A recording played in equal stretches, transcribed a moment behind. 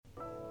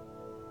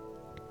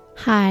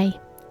Hi,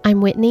 I'm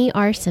Whitney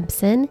R.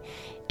 Simpson,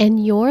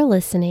 and you're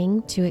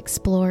listening to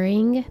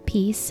Exploring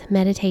Peace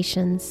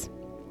Meditations.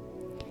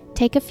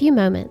 Take a few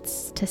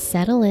moments to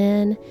settle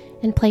in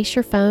and place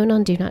your phone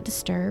on Do Not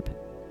Disturb.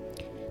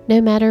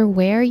 No matter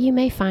where you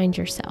may find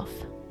yourself,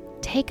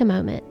 take a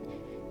moment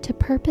to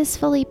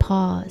purposefully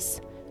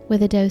pause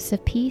with a dose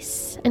of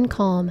peace and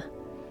calm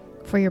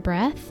for your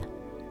breath,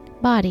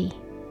 body,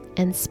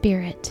 and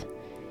spirit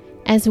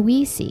as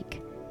we seek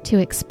to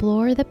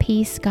explore the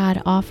peace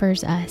God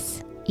offers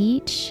us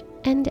each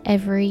and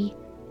every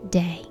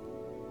day.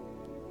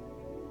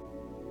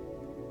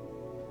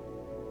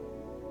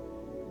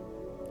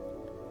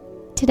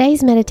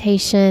 Today's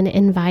meditation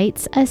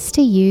invites us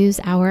to use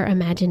our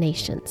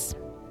imaginations.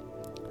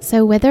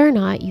 So whether or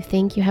not you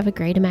think you have a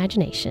great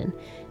imagination,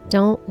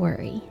 don't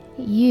worry.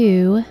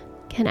 You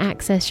can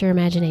access your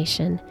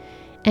imagination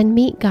and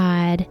meet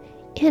God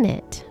in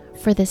it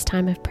for this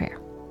time of prayer.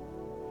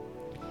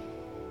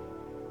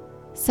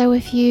 So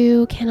if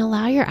you can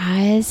allow your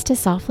eyes to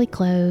softly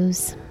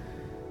close,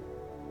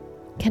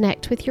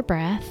 connect with your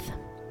breath,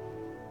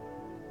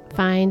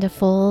 find a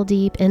full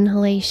deep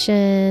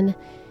inhalation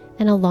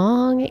and a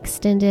long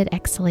extended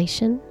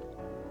exhalation.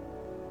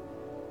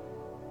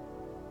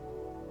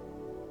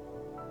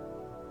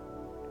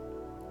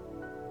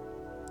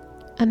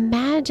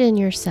 Imagine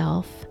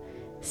yourself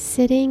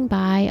sitting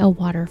by a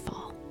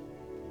waterfall.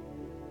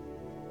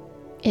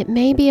 It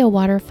may be a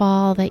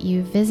waterfall that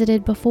you've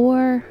visited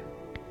before,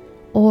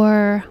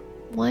 or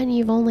one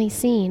you've only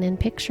seen in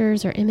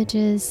pictures or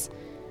images,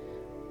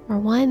 or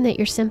one that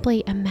you're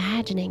simply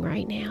imagining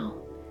right now.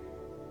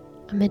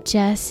 A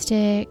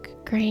majestic,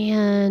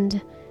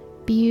 grand,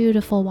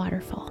 beautiful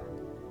waterfall.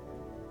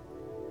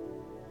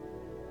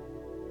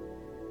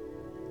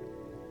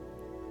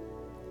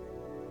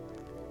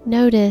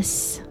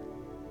 Notice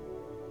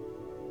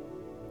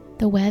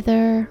the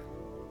weather.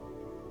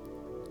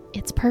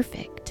 It's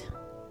perfect.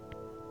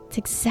 It's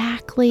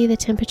exactly the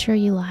temperature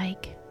you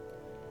like.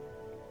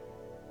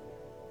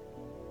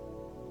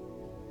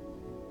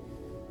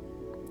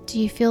 Do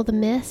you feel the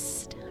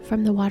mist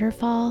from the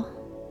waterfall?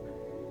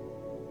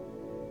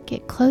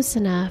 Get close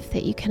enough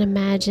that you can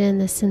imagine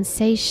the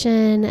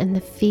sensation and the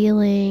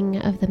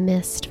feeling of the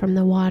mist from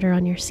the water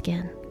on your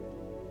skin.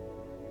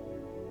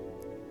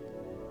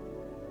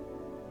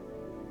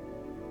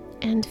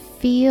 And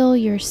feel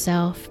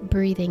yourself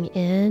breathing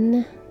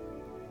in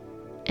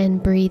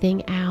and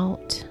breathing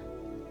out.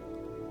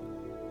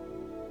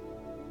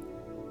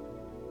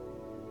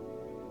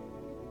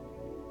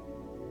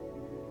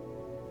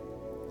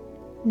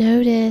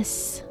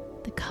 Notice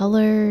the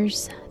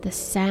colors, the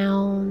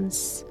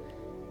sounds.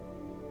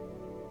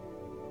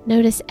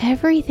 Notice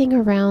everything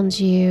around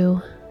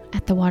you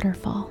at the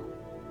waterfall.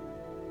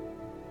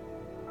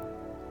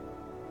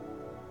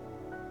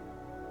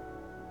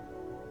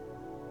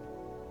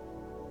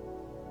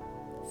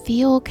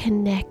 Feel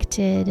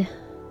connected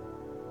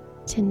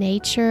to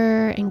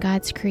nature and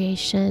God's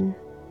creation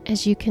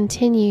as you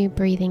continue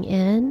breathing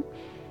in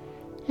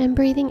and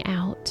breathing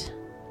out.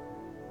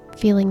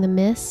 Feeling the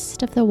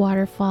mist of the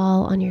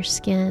waterfall on your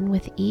skin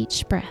with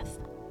each breath.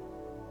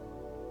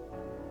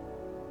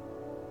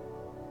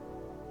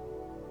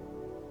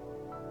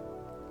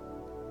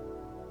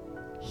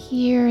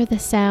 Hear the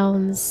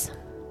sounds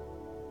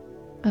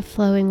of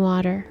flowing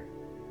water.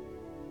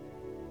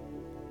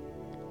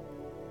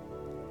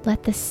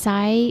 Let the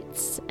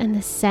sights and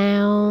the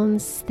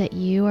sounds that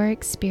you are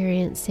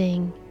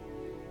experiencing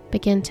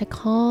begin to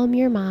calm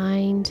your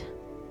mind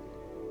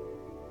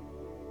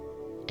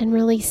and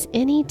release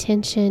any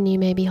tension you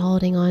may be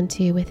holding on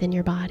to within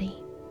your body.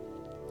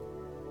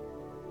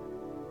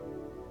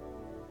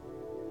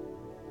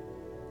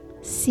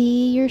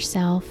 See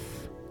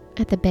yourself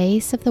at the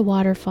base of the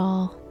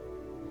waterfall,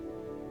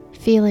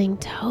 feeling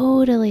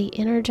totally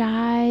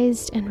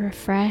energized and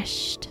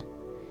refreshed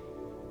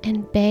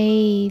and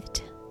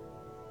bathed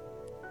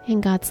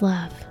in God's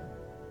love.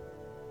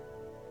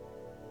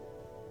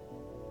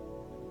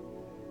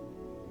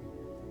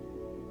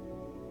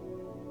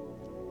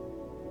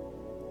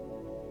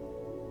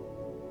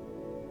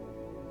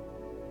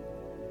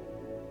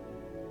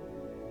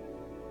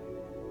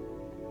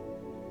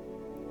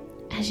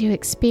 As you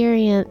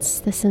experience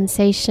the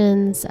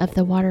sensations of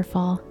the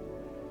waterfall,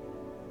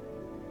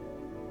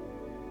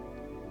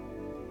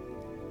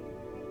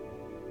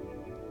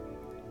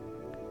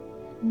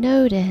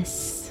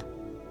 notice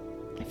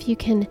if you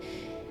can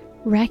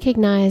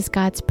recognize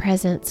God's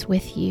presence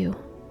with you.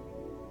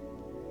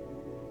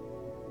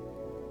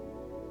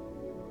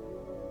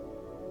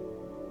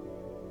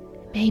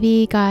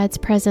 Maybe God's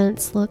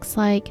presence looks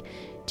like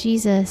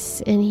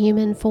Jesus in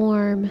human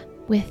form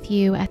with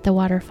you at the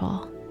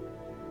waterfall.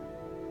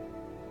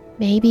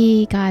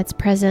 Maybe God's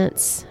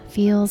presence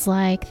feels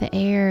like the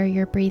air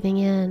you're breathing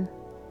in,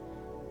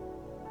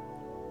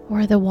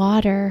 or the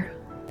water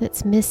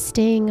that's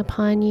misting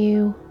upon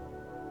you.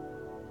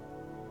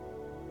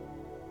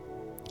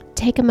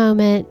 Take a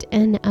moment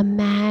and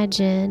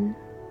imagine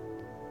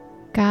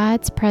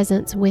God's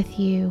presence with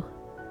you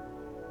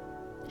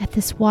at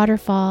this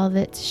waterfall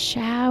that's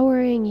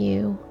showering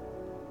you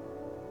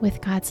with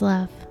God's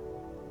love.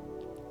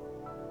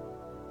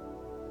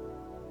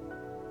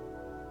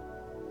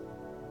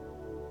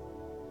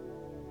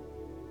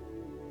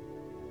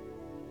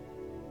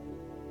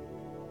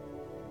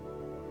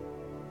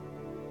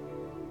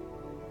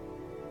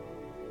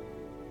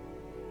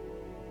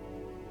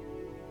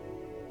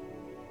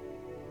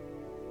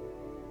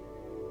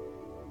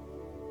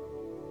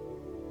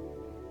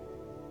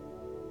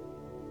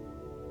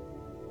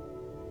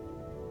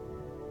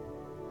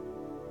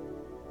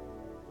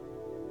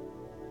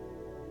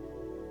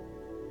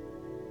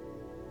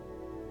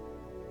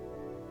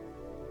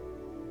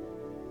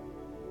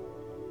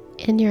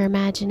 In your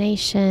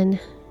imagination,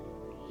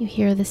 you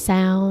hear the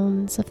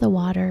sounds of the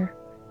water.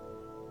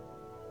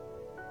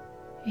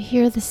 You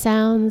hear the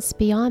sounds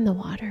beyond the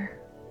water.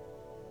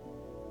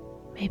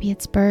 Maybe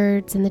it's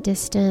birds in the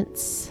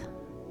distance,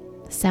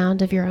 the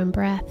sound of your own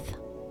breath,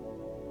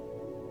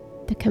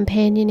 the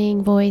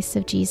companioning voice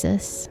of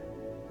Jesus.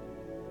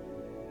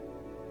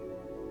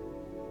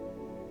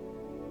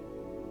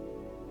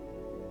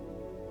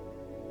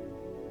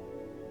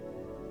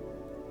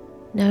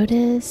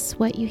 Notice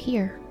what you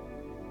hear.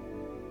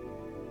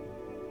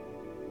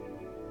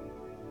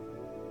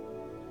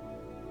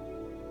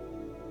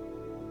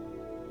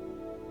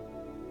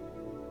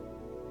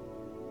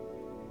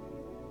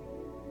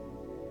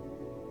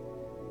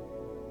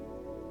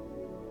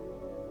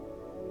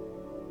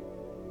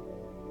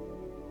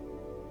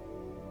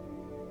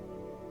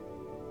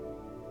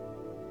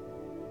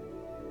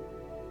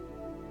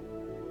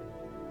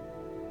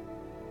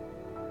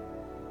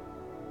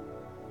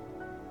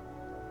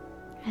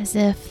 As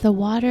if the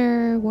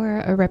water were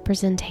a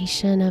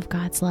representation of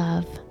God's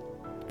love,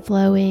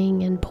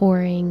 flowing and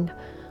pouring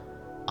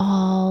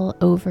all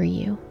over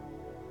you.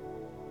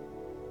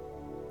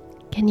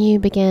 Can you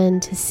begin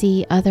to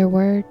see other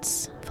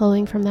words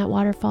flowing from that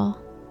waterfall?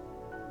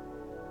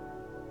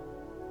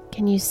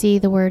 Can you see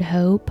the word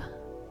hope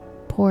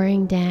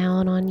pouring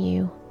down on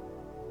you,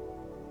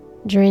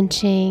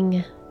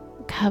 drenching,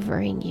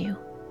 covering you?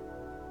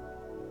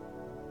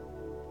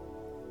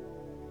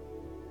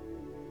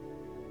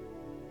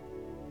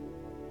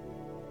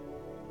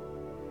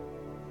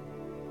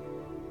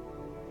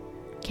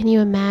 Can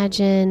you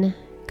imagine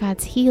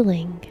God's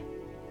healing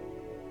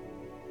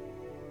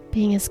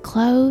being as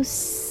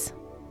close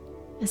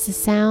as the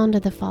sound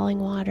of the falling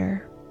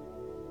water?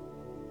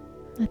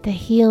 That the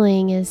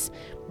healing is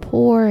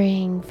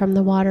pouring from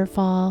the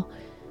waterfall,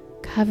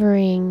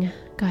 covering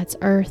God's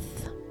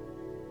earth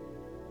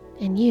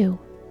and you.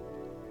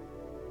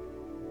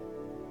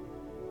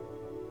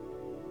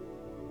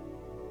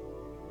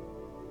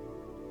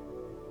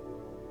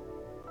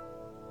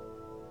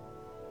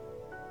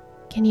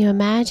 Can you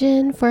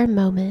imagine for a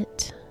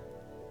moment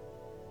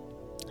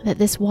that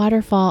this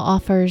waterfall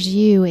offers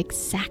you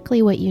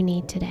exactly what you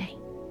need today?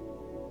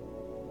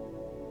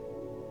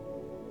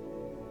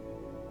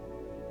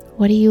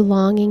 What are you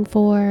longing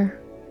for?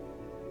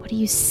 What do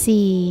you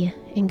see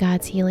in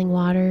God's healing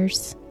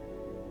waters?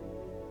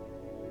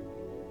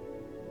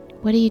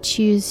 What do you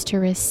choose to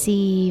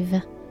receive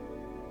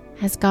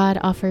as God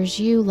offers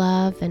you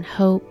love and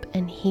hope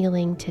and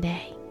healing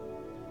today?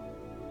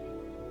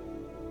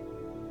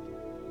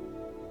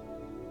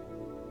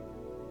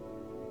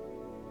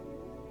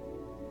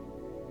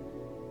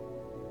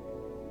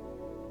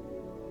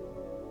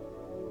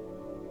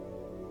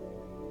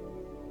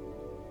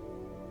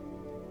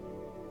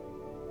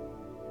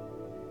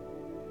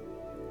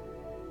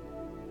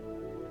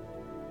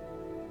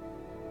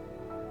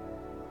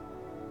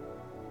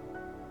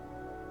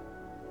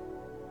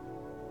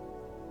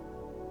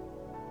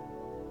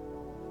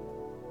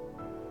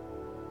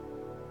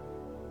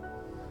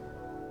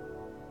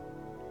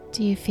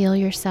 Do you feel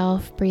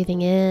yourself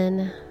breathing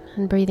in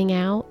and breathing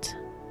out?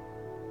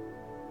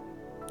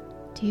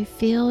 Do you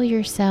feel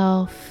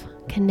yourself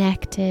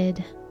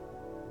connected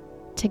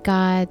to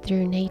God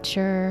through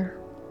nature?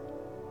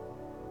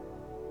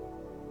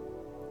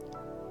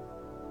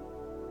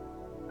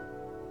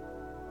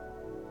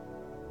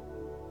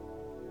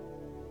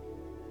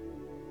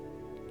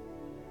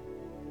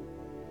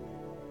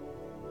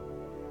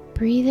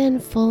 Breathe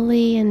in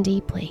fully and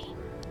deeply,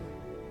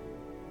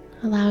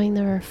 allowing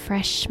the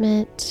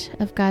refreshment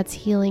of God's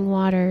healing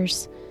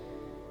waters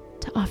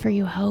to offer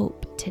you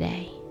hope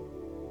today,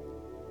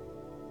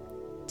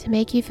 to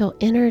make you feel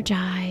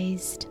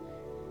energized,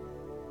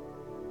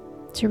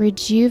 to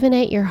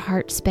rejuvenate your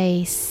heart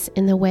space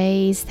in the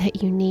ways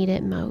that you need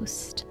it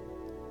most.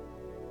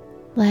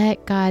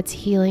 Let God's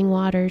healing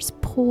waters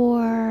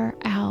pour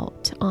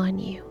out on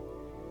you.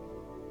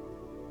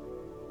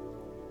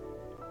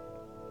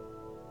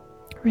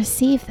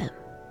 Receive them.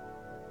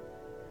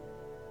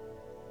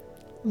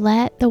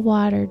 Let the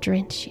water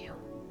drench you.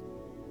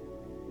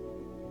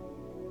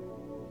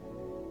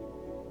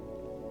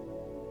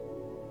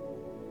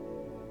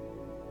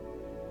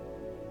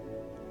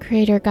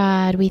 Creator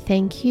God, we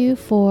thank you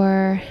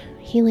for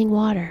healing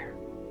water.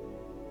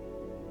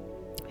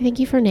 We thank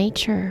you for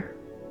nature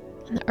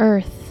and the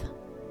earth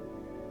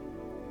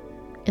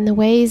and the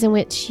ways in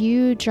which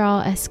you draw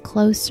us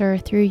closer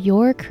through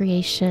your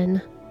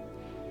creation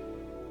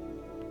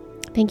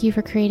Thank you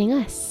for creating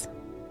us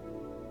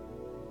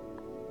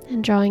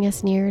and drawing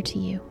us nearer to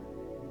you.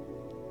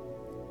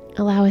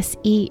 Allow us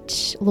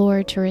each,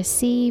 Lord, to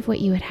receive what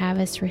you would have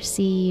us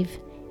receive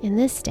in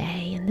this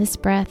day, in this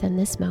breath, in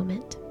this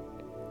moment.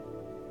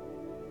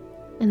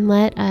 And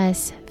let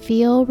us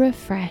feel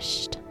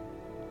refreshed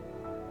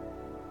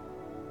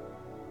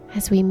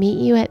as we meet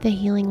you at the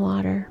healing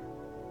water.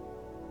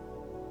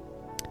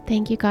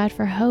 Thank you, God,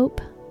 for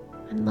hope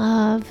and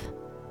love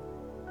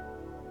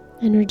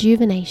and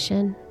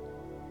rejuvenation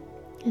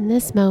in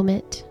this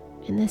moment,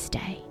 in this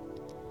day.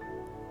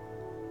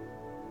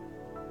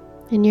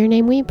 In your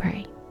name we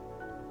pray.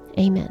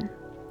 Amen.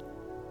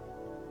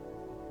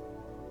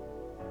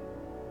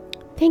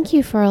 Thank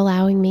you for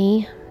allowing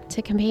me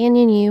to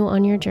companion you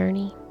on your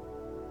journey.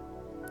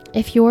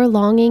 If you're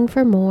longing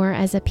for more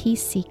as a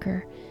peace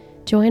seeker,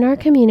 join our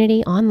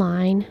community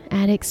online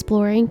at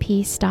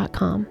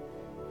exploringpeace.com.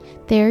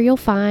 There you'll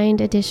find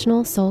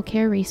additional soul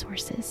care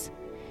resources.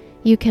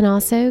 You can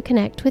also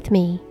connect with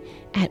me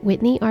at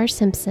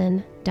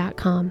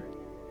whitneyrsimpson.com.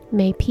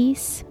 May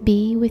peace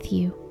be with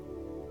you.